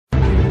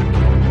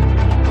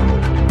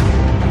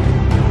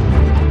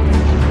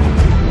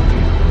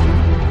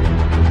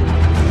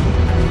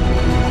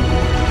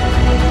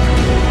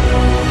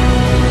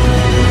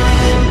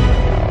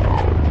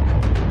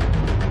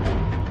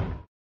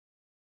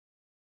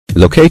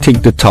Locating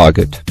the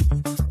target.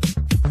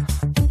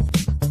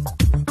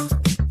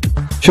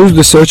 Choose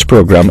the search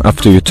program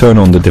after you turn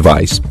on the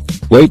device.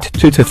 Wait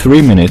 2 to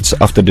 3 minutes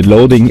after the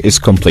loading is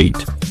complete.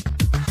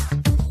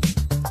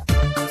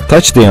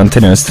 Touch the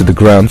antennas to the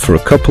ground for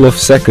a couple of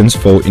seconds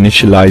for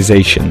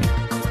initialization.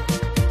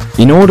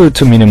 In order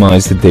to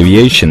minimize the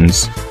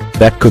deviations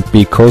that could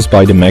be caused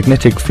by the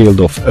magnetic field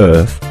of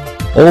Earth,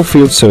 all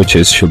field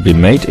searches should be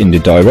made in the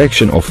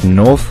direction of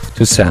north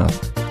to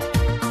south.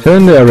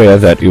 Turn the area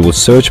that you will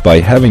search by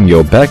having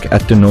your back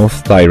at the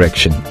north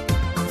direction.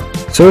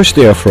 Search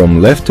there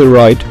from left to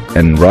right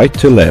and right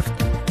to left.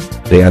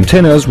 The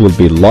antennas will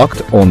be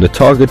locked on the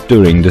target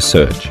during the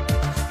search.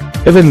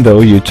 Even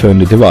though you turn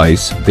the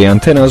device, the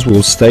antennas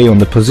will stay on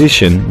the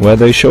position where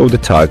they show the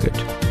target.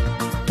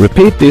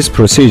 Repeat this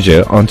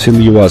procedure until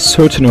you are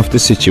certain of the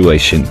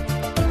situation.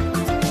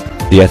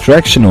 The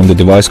attraction on the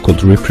device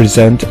could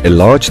represent a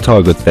large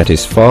target that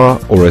is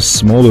far or a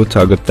smaller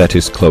target that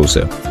is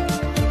closer.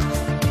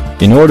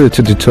 In order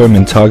to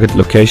determine target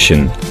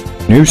location,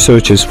 new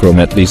searches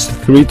from at least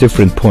 3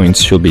 different points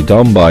should be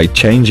done by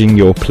changing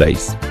your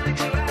place.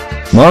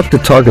 Mark the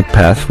target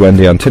path when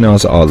the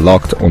antennas are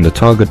locked on the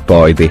target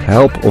by the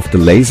help of the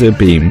laser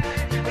beam,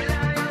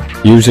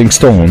 using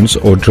stones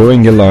or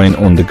drawing a line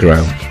on the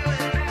ground.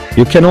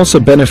 You can also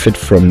benefit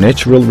from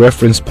natural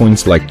reference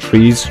points like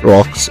trees,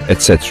 rocks,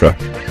 etc.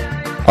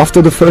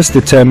 After the first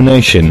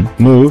determination,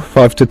 move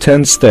 5 to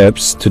 10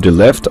 steps to the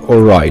left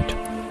or right.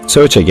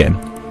 Search again.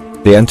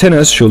 The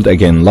antennas should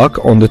again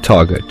lock on the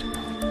target.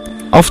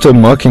 After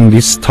marking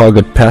this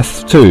target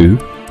path too,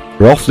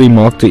 roughly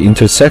mark the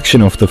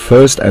intersection of the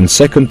first and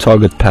second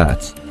target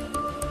paths.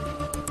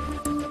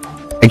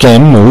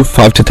 Again, move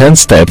 5 to 10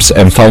 steps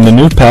and find a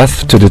new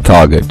path to the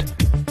target.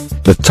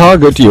 The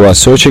target you are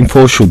searching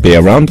for should be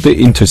around the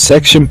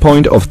intersection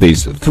point of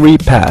these 3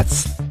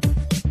 paths.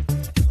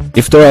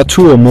 If there are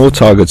 2 or more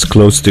targets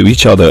close to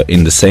each other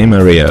in the same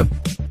area,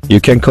 you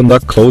can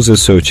conduct closer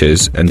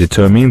searches and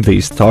determine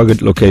these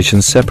target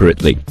locations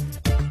separately.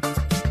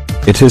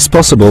 It is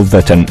possible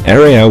that an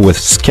area with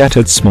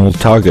scattered small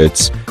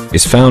targets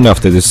is found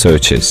after the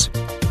searches.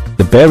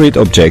 The buried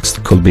objects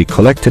could be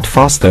collected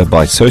faster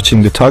by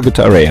searching the target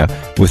area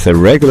with a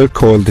regular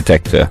coil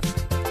detector.